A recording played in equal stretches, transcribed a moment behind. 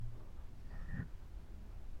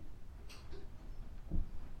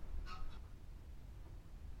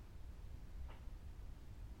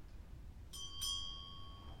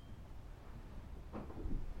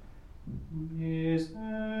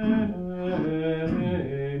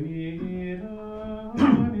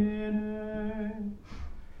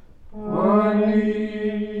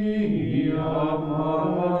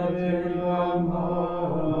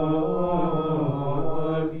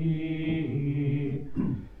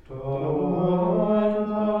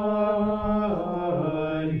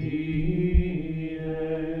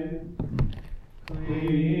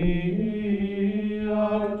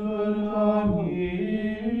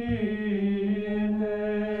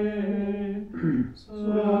Savis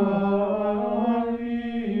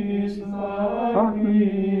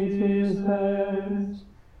amitis est,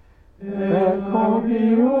 et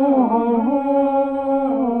copiosus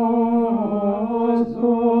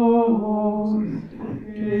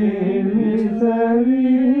in misericordia.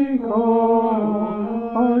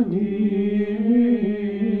 Omnium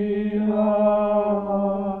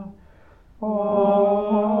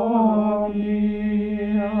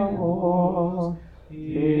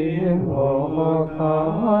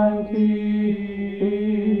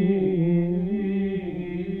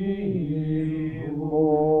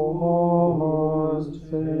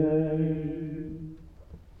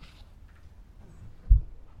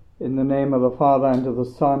In the name of the Father, and of the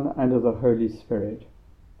Son, and of the Holy Spirit.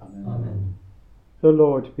 Amen. The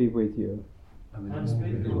Lord be with you. And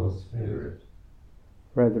with your spirit.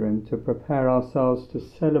 Brethren, to prepare ourselves to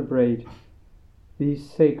celebrate these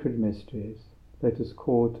sacred mysteries, let us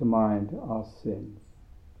call to mind our sins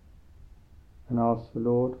and ask the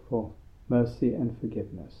Lord for mercy and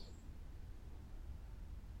forgiveness.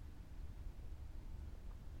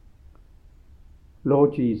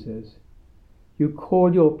 Lord Jesus, you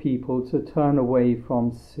call your people to turn away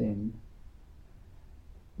from sin.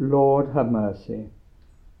 Lord, have mercy.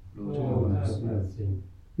 Lord, have mercy.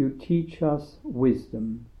 You teach us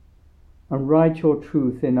wisdom and write your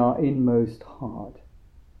truth in our inmost heart.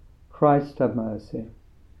 Christ, have mercy.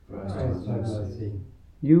 Christ, have mercy.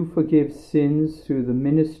 You forgive sins through the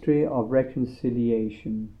ministry of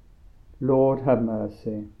reconciliation. Lord, have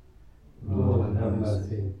mercy. Lord, have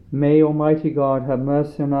mercy. May Almighty God have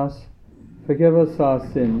mercy on us, forgive us our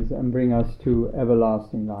sins, and bring us to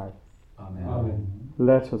everlasting life. Amen.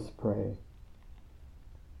 Let us pray.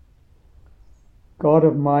 God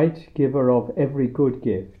of might, giver of every good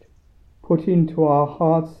gift, put into our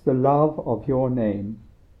hearts the love of your name,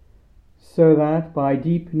 so that by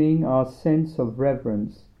deepening our sense of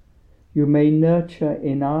reverence, you may nurture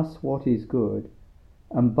in us what is good,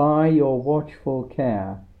 and by your watchful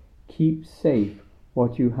care keep safe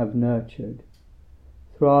what you have nurtured.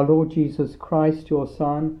 Through our Lord Jesus Christ, your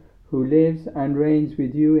Son, who lives and reigns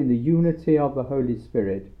with you in the unity of the Holy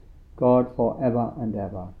Spirit, God for ever and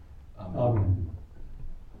ever. Amen.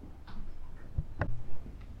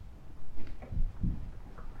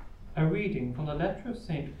 A reading from the letter of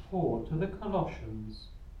St. Paul to the Colossians.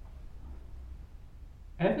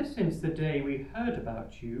 Ever since the day we heard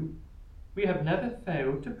about you, we have never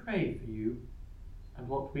failed to pray for you, and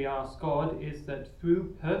what we ask God is that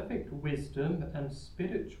through perfect wisdom and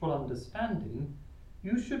spiritual understanding,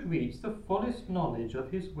 you should reach the fullest knowledge of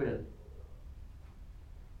his will.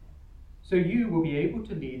 So you will be able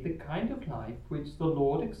to lead the kind of life which the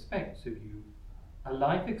Lord expects of you, a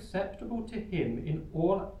life acceptable to him in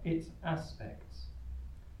all its aspects,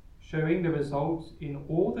 showing the results in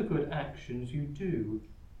all the good actions you do,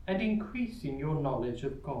 and increasing your knowledge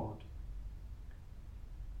of God.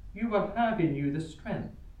 You will have in you the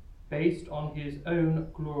strength, based on his own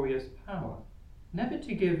glorious power, never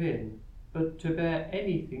to give in, but to bear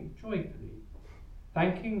anything joyfully,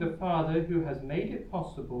 thanking the Father who has made it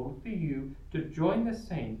possible for you to join the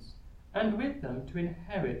saints and with them to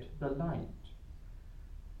inherit the light.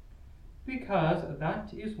 Because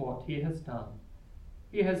that is what he has done.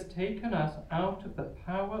 He has taken us out of the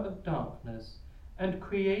power of darkness and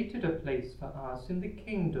created a place for us in the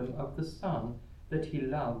kingdom of the Son that he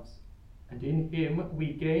loves, and in him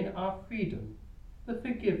we gain our freedom, the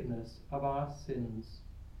forgiveness of our sins.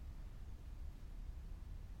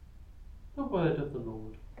 The word of the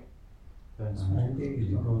Lord. Thanks be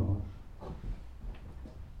to God.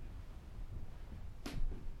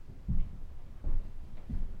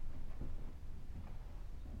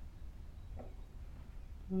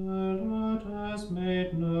 The Lord has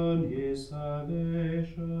made known his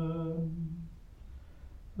salvation.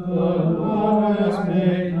 The Lord has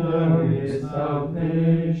made known his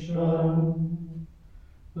salvation.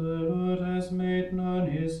 The Lord has made known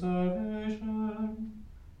his salvation.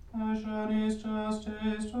 Passion his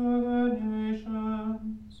justice to the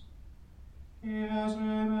nations. He has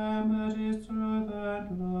remembered his truth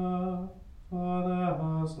and love for the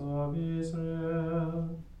house of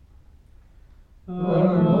Israel. The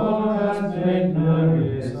Lord has made known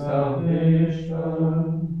his salvation.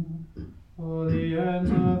 All the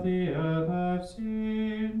ends of the earth have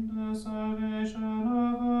seen the salvation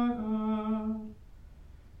of our God.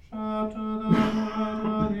 Shout to the Lord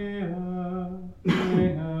of the earth,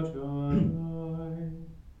 bring out your joy.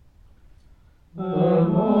 The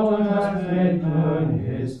Lord has made known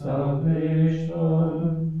his salvation.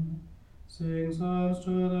 Sing songs to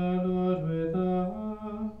the Lord with the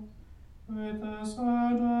harp, with the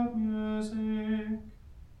sound of music,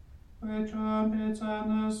 with trumpets and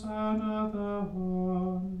the sound of the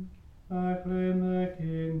horn, acclaim the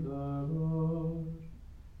King, the Lord.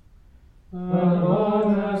 The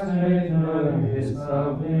Lord has made known his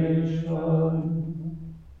salvation.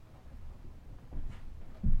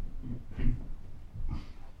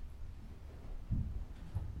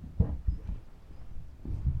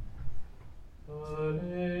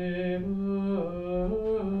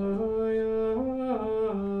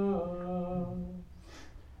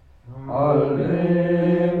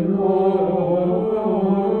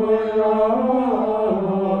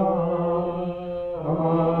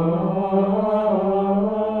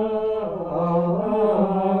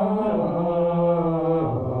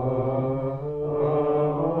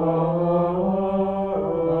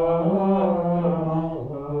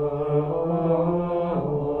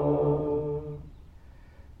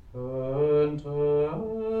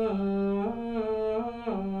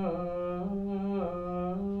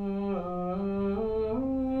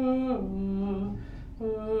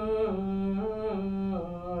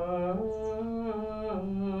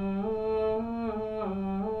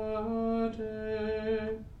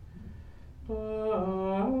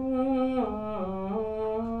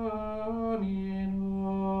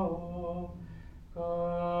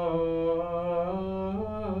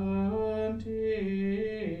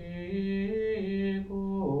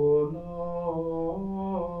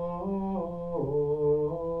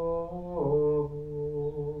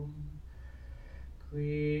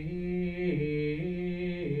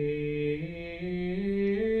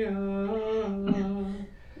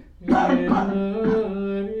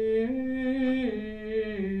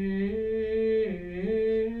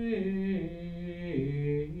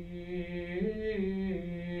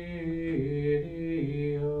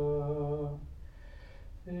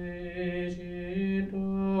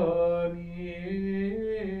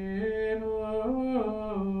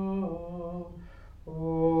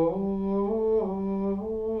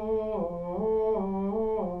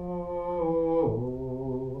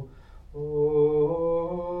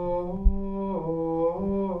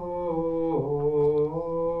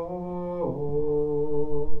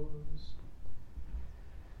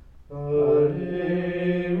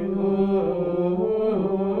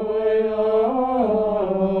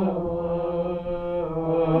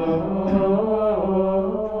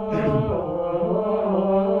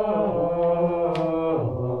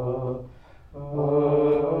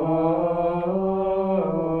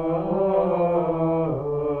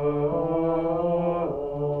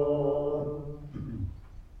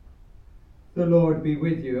 The Lord be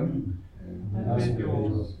with you. And with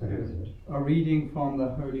your spirit. A reading from the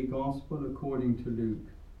Holy Gospel according to Luke.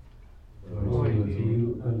 Glory to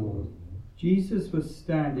you, O Lord. Jesus was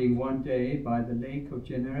standing one day by the lake of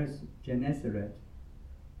Gennesaret,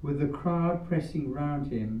 with the crowd pressing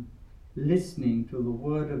round him, listening to the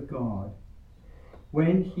word of God,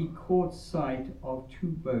 when he caught sight of two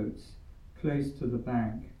boats close to the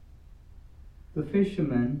bank. The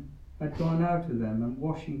fishermen had gone out to them and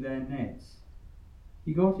washing their nets.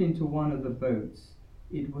 He got into one of the boats,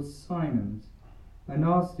 it was Simon's, and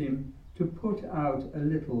asked him to put out a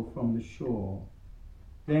little from the shore.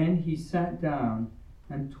 Then he sat down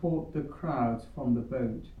and taught the crowds from the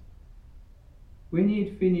boat. When he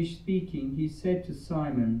had finished speaking, he said to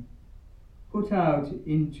Simon, "Put out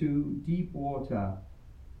into deep water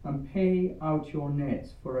and pay out your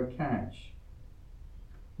nets for a catch."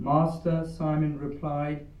 "Master," Simon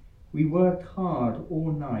replied, "we worked hard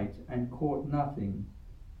all night and caught nothing.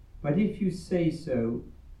 But if you say so,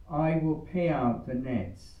 I will pay out the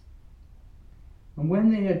nets." And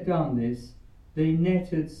when they had done this, they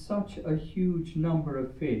netted such a huge number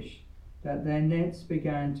of fish that their nets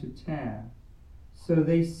began to tear. So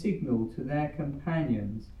they signaled to their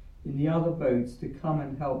companions in the other boats to come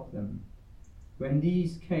and help them. When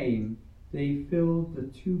these came, they filled the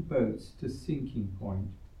two boats to sinking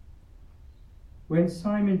point. When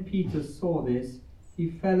Simon Peter saw this, he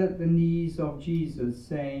fell at the knees of Jesus,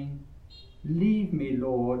 saying, "Leave me,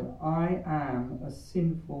 Lord, I am a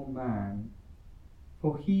sinful man."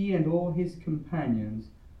 For he and all his companions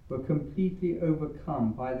were completely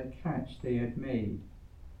overcome by the catch they had made.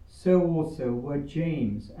 So also were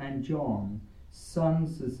James and John,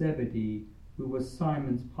 sons of Zebedee, who were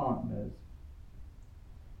Simon's partners.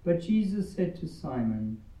 But Jesus said to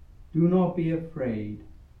Simon, "Do not be afraid.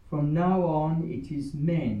 From now on it is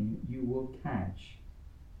men you will catch."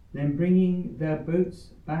 Then bringing their boats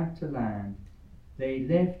back to land, they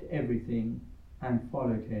left everything and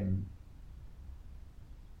followed him.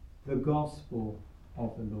 The Gospel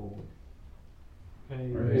of the Lord.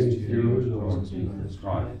 Praise to you, Lord Jesus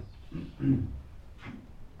Christ.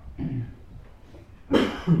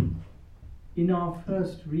 In our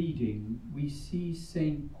first reading, we see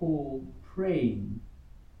St. Paul praying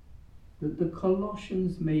that the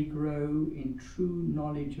Colossians may grow in true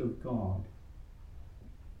knowledge of God,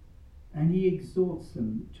 and he exhorts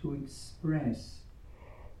them to express,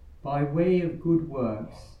 by way of good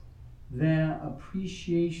works, their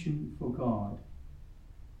appreciation for God,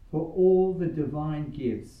 for all the divine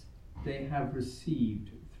gifts they have received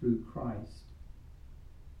through Christ.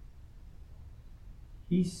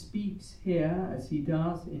 He speaks here, as he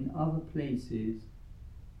does in other places,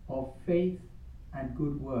 of faith and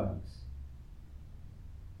good works.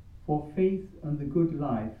 For faith and the good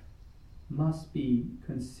life must be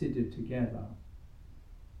considered together.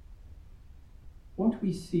 What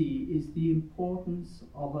we see is the importance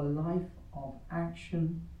of a life of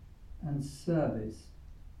action and service,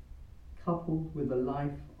 coupled with a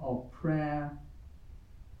life of prayer,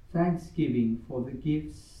 thanksgiving for the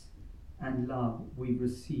gifts and love we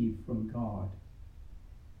receive from God.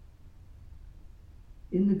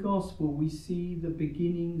 In the Gospel, we see the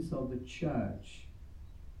beginnings of the church.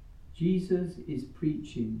 Jesus is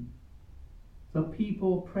preaching. The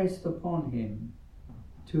people pressed upon him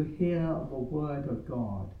to hear the word of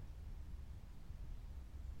God.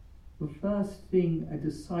 The first thing a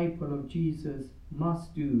disciple of Jesus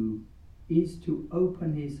must do is to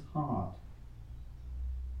open his heart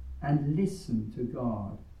and listen to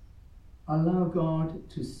God. Allow God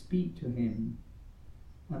to speak to him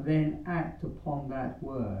and then act upon that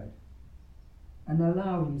word, and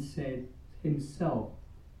allow himself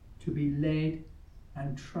to be led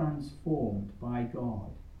and transformed by God.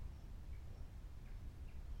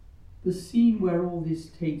 The scene where all this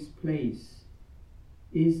takes place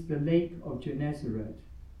is the Lake of Gennesaret,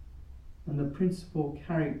 and the principal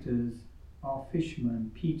characters are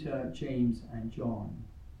fishermen Peter, James and John.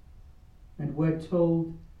 And we're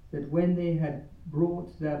told that when they had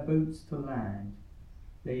brought their boats to land,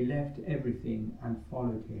 they left everything and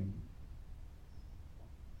followed him.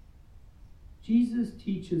 Jesus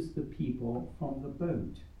teaches the people from the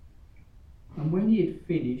boat, and when he had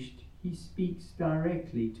finished, he speaks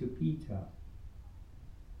directly to Peter.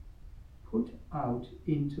 Put out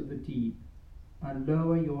into the deep and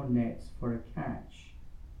lower your nets for a catch.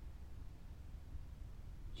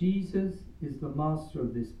 Jesus is the master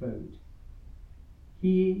of this boat.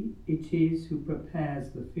 He it is who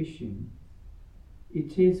prepares the fishing.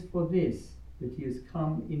 It is for this that he has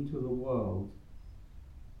come into the world,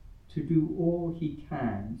 to do all he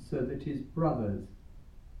can so that his brothers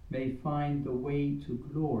may find the way to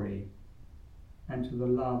glory and to the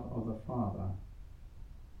love of the Father.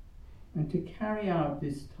 And to carry out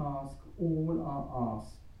this task, all are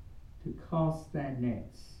asked to cast their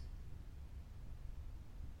nets.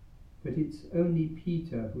 But it's only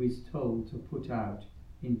Peter who is told to put out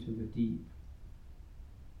into the deep.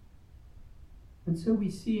 And so we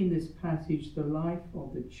see in this passage the life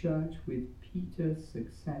of the church with Peter's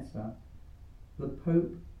successor, the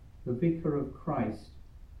Pope, the Vicar of Christ,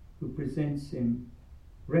 who represents him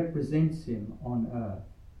on earth.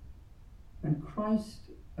 And Christ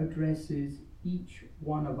addresses each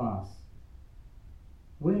one of us.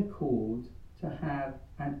 We're called to have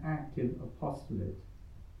an active apostolate.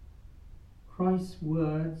 Christ's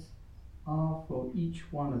words are for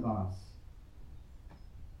each one of us.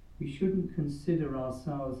 We shouldn't consider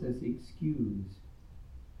ourselves as excused.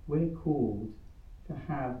 We're called to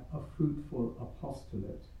have a fruitful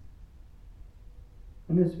apostolate.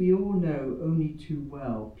 And as we all know only too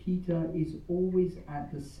well, Peter is always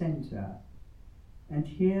at the centre, and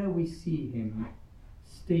here we see him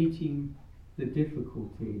stating the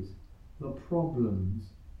difficulties, the problems,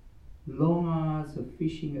 long hours of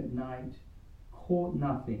fishing at night, caught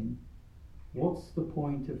nothing. What's the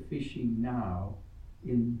point of fishing now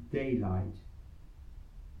in daylight?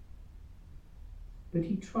 But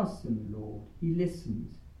he trusts in the Lord, he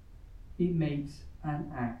listens, he makes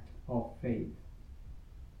an act of faith.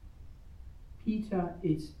 Peter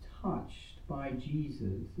is touched by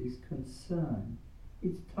Jesus' concern,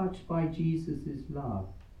 is touched by Jesus' love,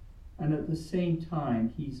 and at the same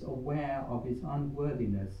time he's aware of his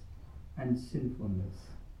unworthiness and sinfulness.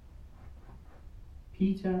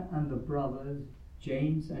 Peter and the brothers,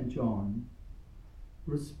 James and John,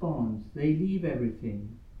 respond. They leave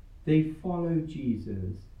everything. They follow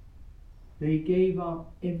Jesus. They gave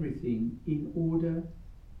up everything in order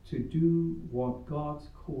to do what God's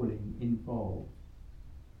calling involved.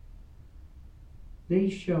 They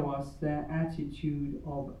show us their attitude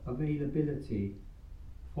of availability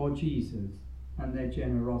for Jesus and their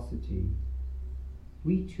generosity.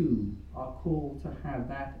 We too are called to have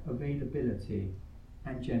that availability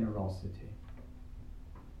and generosity.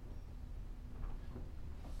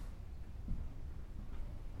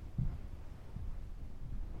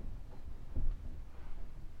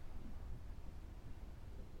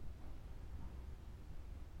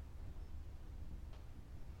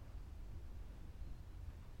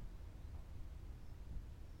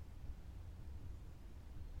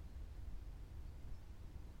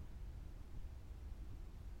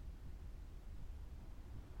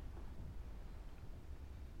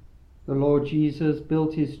 The Lord Jesus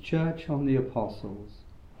built his church on the apostles.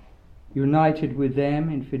 United with them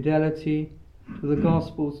in fidelity to the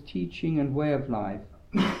gospel's teaching and way of life,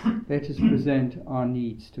 let us present our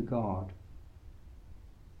needs to God.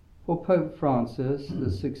 For Pope Francis,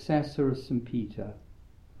 the successor of St. Peter,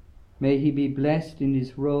 may he be blessed in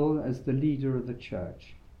his role as the leader of the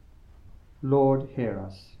Church. Lord, hear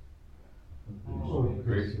us. Lord,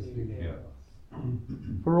 graciously hear us.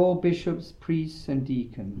 For all bishops, priests, and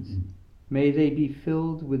deacons, may they be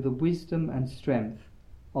filled with the wisdom and strength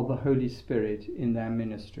of the Holy Spirit in their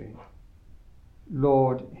ministry.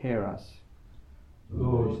 Lord, hear us.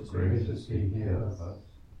 Lord, graciously hear us.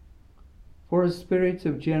 For a spirit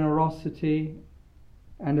of generosity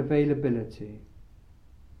and availability,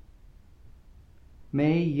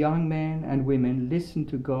 may young men and women listen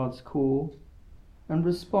to God's call and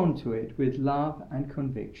respond to it with love and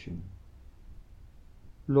conviction.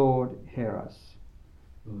 Lord, hear us.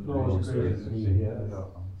 Lord, graciously hear us.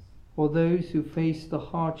 For those who face the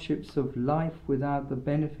hardships of life without the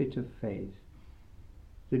benefit of faith,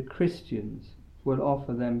 that Christians will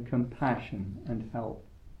offer them compassion and help.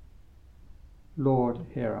 Lord,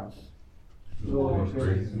 hear us. Lord,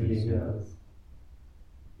 graciously hear us.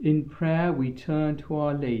 In prayer we turn to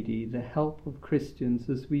Our Lady, the help of Christians,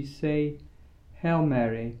 as we say, Hail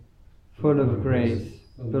Mary, full of grace,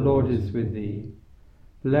 the Lord is with thee.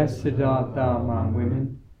 Blessed art thou among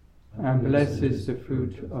women, and blessed is the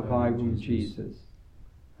fruit of thy womb, Jesus.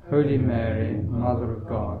 Holy Mary, Mother of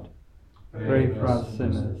God, pray for us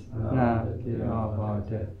sinners, now at the hour of our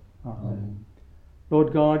death. Amen.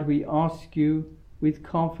 Lord God, we ask you with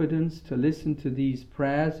confidence to listen to these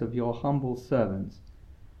prayers of your humble servants,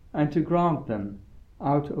 and to grant them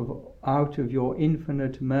out of your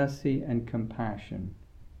infinite mercy and compassion.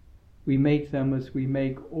 We make them as we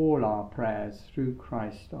make all our prayers through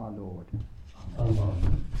Christ our Lord.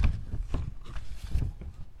 Amen.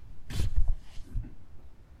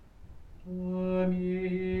 Domine,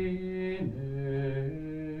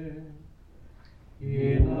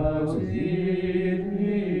 in auxilium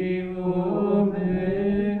meum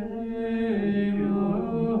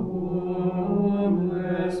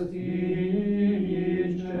respice,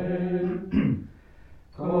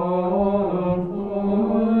 confortantur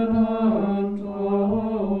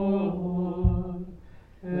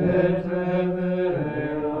et revererantur,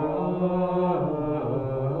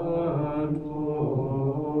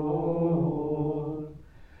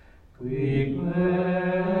 qui querunt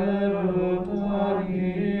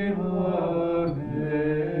anima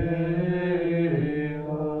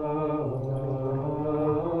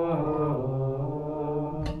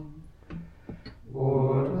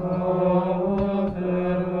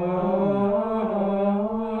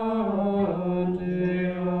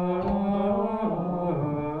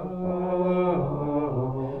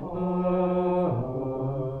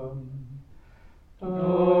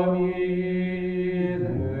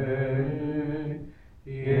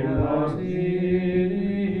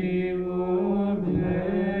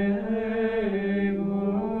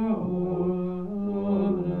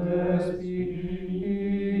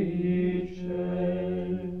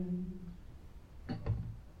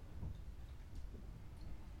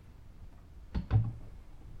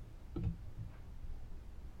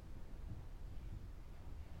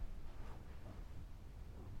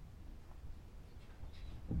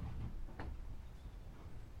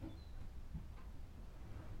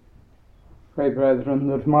Pray, brethren,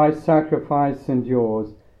 that my sacrifice and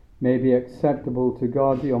yours may be acceptable to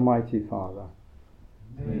God the Almighty Father.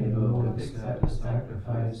 May the Lord accept the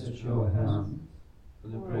sacrifice at your hands, for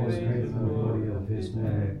the praise and glory of his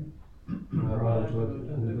name, for our good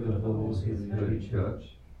and the good of all his holy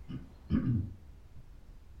church.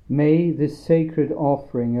 May this sacred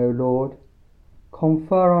offering, O Lord,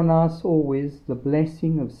 confer on us always the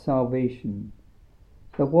blessing of salvation,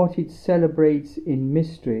 that what it celebrates in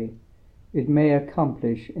mystery it may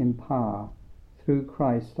accomplish in power, through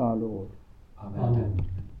Christ our Lord. Amen.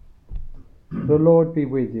 The Lord be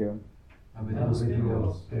with you. And with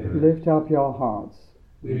your spirit, Lift up your hearts.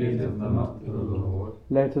 we lift them up to the Lord.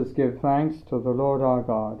 Let us give thanks to the Lord our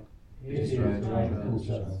God. It is right and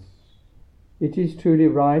just. It is truly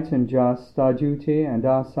right and just, our duty and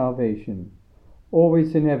our salvation,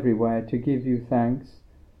 always and everywhere to give you thanks,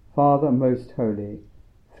 Father most holy,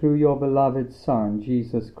 through your beloved Son,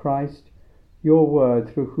 Jesus Christ, your Word,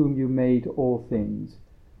 through whom you made all things,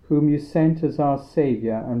 whom you sent as our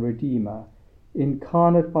Saviour and Redeemer,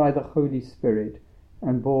 incarnate by the Holy Spirit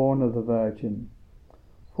and born of the Virgin.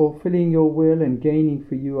 Fulfilling your will and gaining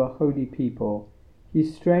for you a holy people, he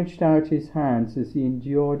stretched out his hands as he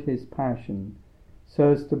endured his passion,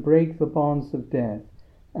 so as to break the bonds of death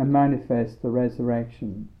and manifest the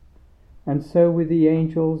resurrection. And so with the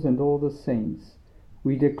angels and all the saints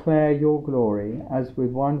we declare your glory, as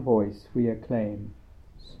with one voice we acclaim.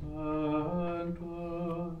 Sanctus,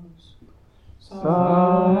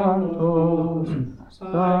 Sanctus,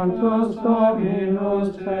 Sanctus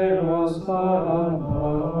Dominus Deus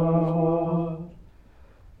Sabaoth,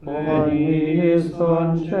 Plenius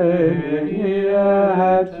concedi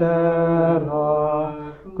et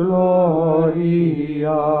terra,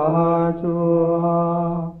 gloria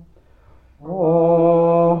tua.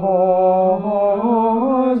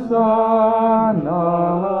 Hosanna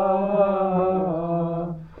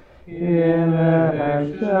in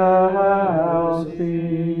excelsis,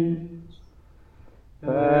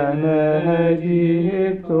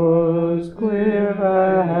 benedictus qui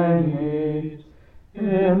venit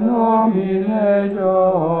in nomine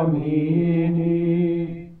Domini.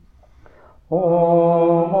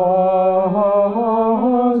 Hosanna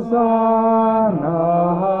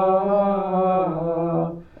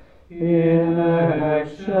in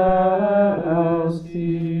excelsis.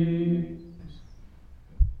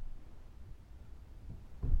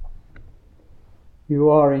 You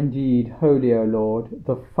are indeed holy, O Lord,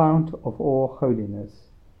 the fount of all holiness.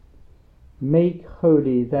 Make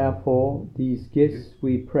holy, therefore, these gifts,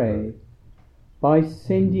 we pray, by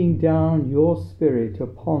sending down your Spirit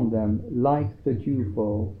upon them like the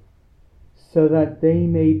dewfall, so that they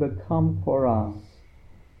may become for us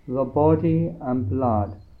the body and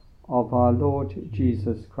blood of our Lord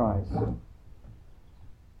Jesus Christ.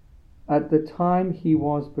 At the time he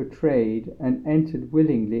was betrayed and entered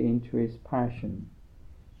willingly into his passion,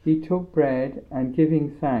 he took bread and, giving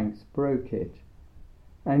thanks, broke it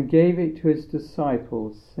and gave it to his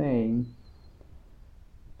disciples, saying,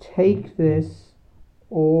 "Take this,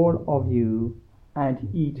 all of you, and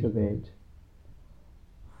eat of it.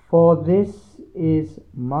 For this is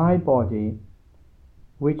my body,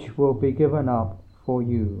 which will be given up for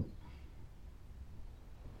you."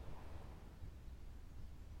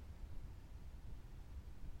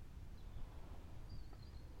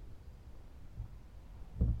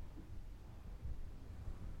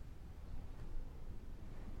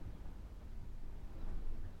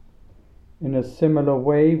 In a similar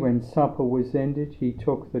way, when supper was ended, he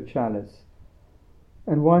took the chalice,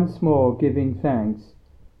 and once more giving thanks,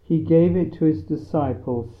 he gave it to his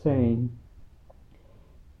disciples, saying,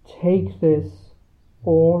 "Take this,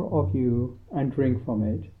 all of you, and drink from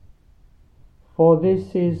it. For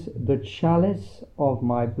this is the chalice of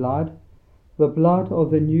my blood, the blood of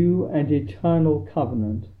the new and eternal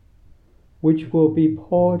covenant, which will be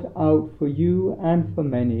poured out for you and for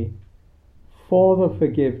many, for the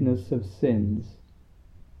forgiveness of sins.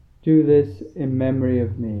 Do this in memory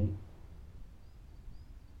of me."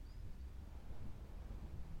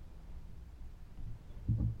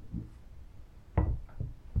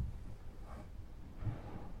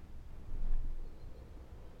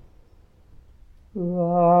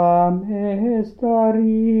 The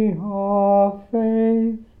mystery of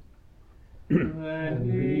faith. When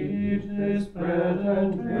we eat this bread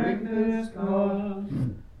and drink this cup,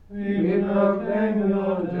 we proclaim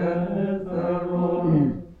your death, O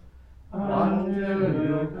Lord, until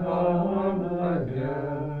you come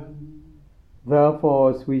again. Therefore,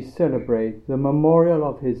 as we celebrate the memorial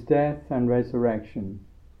of his death and resurrection,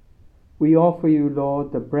 we offer you,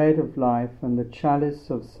 Lord, the bread of life and the chalice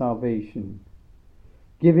of salvation,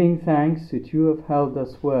 giving thanks that you have held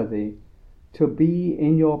us worthy to be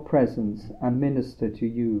in your presence and minister to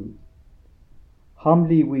you.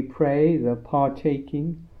 Humbly we pray that,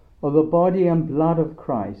 partaking of the body and blood of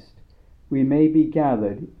Christ, we may be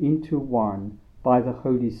gathered into one by the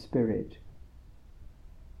Holy Spirit.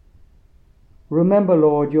 Remember,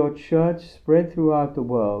 Lord, your church spread throughout the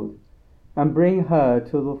world, and bring her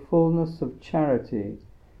to the fullness of charity,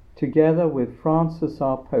 together with Francis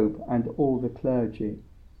our Pope and all the clergy.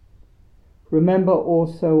 Remember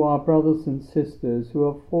also our brothers and sisters who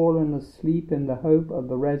have fallen asleep in the hope of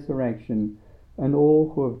the resurrection, and all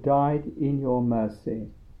who have died in your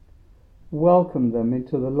mercy. Welcome them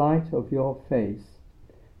into the light of your face.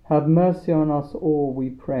 Have mercy on us all, we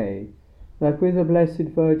pray, that with the Blessed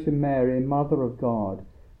Virgin Mary, Mother of God,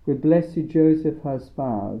 with blessed Joseph her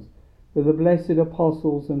spouse, with the blessed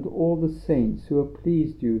apostles and all the saints who have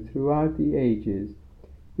pleased you throughout the ages,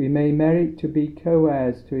 we may merit to be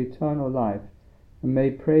co-heirs to eternal life, and may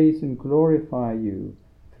praise and glorify you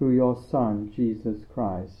through your Son, Jesus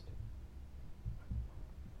Christ.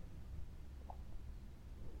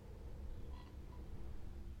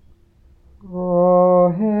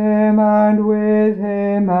 Through him and with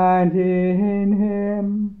him and in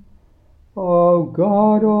him, O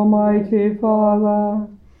God, Almighty Father,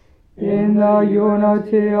 in the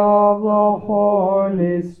unity of the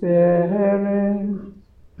Holy Spirit.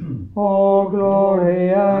 All glory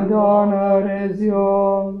and honor is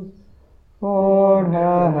yours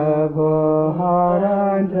forever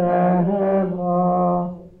and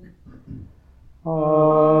ever.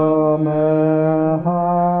 Amen.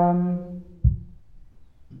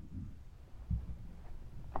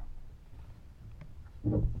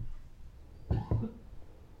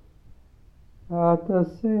 At the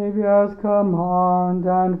Saviour's command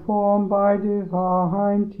and formed by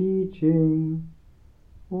divine teaching,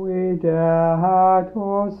 we dare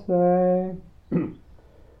to say,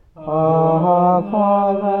 Our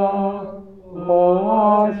Father, who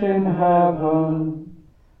art in heaven,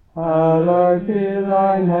 hallowed be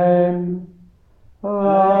thy name.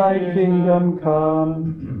 Thy kingdom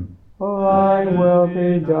come, thy will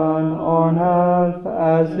be done on earth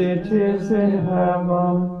as it is in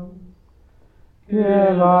heaven.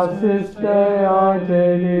 Give us this day our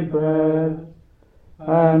daily bread,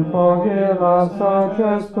 and forgive us our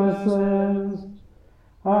trespasses,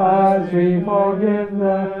 as we forgive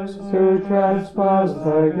those who trespass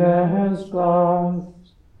against us.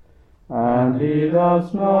 And lead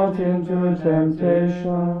us not into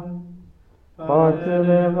temptation, but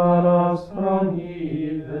deliver us from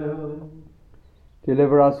evil.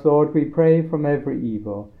 Deliver us, Lord, we pray, from every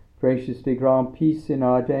evil. Graciously grant peace in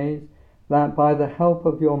our days, that by the help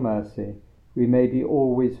of your mercy we may be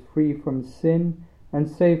always free from sin and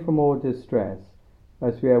safe from all distress,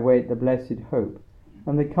 as we await the blessed hope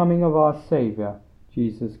and the coming of our Saviour,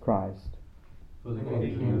 Jesus Christ. For the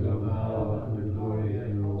kingdom, the power, and the glory are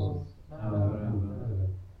yours, now and forever.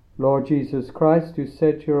 Lord Jesus Christ, who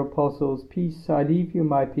said to your apostles, Peace I leave you,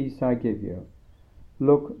 my peace I give you,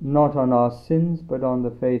 look not on our sins, but on the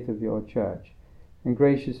faith of your church, and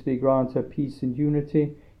graciously grant her peace and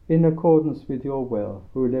unity in accordance with your will,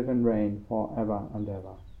 who live and reign for ever and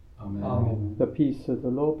ever. Amen. Amen. The peace of the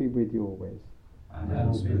Lord be with you always.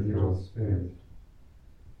 And with your spirit.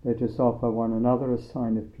 Let us offer one another a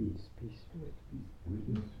sign of peace. Peace be with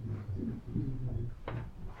you.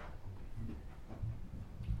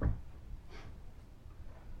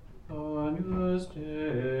 Agnus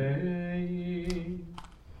Dei,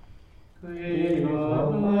 qui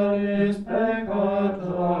vobis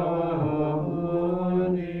peccata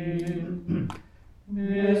mundi,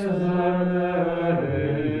 miserere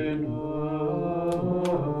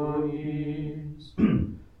nobis.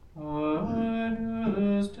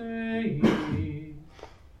 Agnus Dei,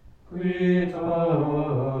 qui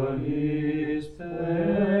tollis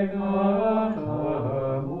peccata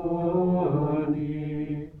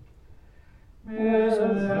mundi,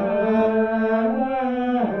 miserere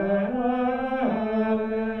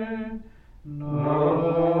nobis.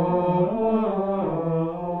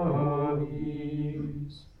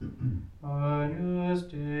 Agnus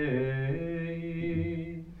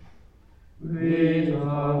Dei, qui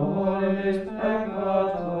tollis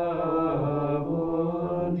peccata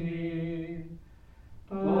mundi,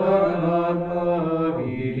 dona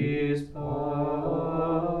nobis pacem.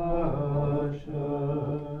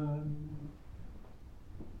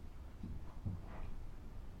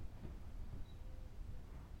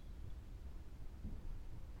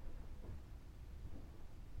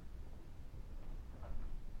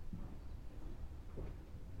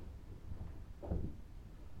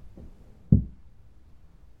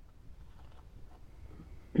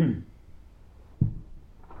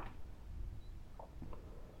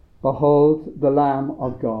 Behold the Lamb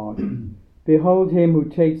of God. Behold him who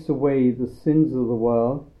takes away the sins of the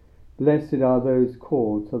world. Blessed are those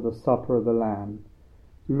called to the supper of the Lamb.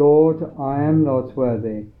 Lord, I am not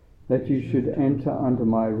worthy that you should enter under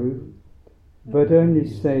my roof, but only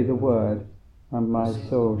say the word, and my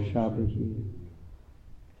soul shall be healed.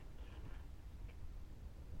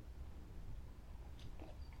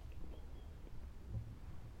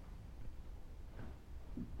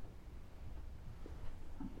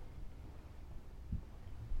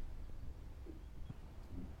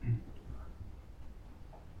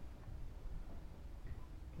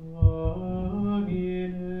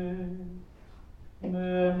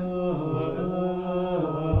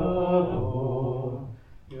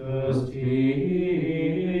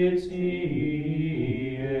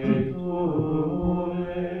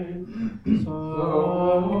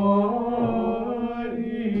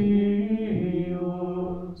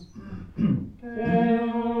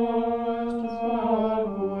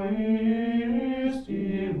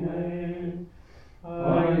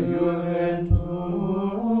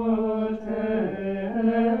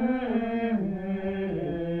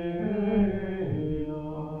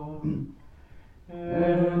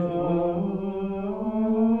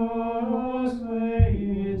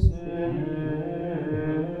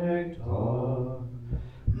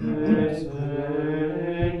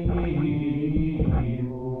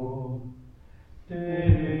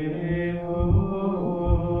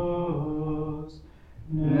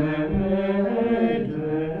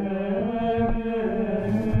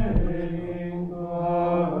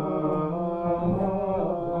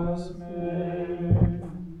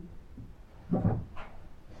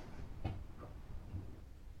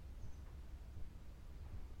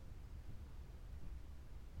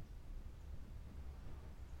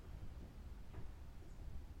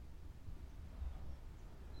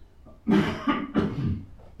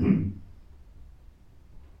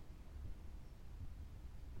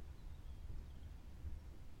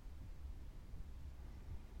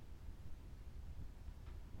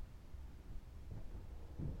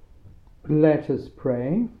 Let us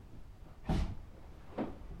pray.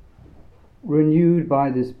 Renewed by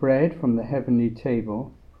this bread from the heavenly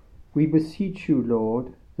table, we beseech you,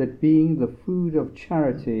 Lord, that being the food of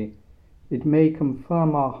charity, it may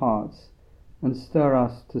confirm our hearts and stir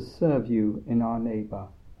us to serve you in our neighbour.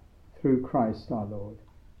 Through Christ our Lord.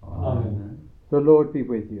 Amen. The Lord be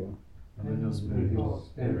with you. And with your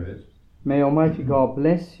spirit. May Almighty God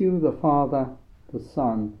bless you, the Father, the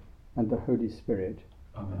Son, and the Holy Spirit.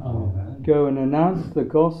 Amen. Go and announce the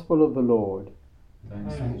gospel of the Lord.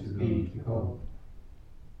 Thanks be to God.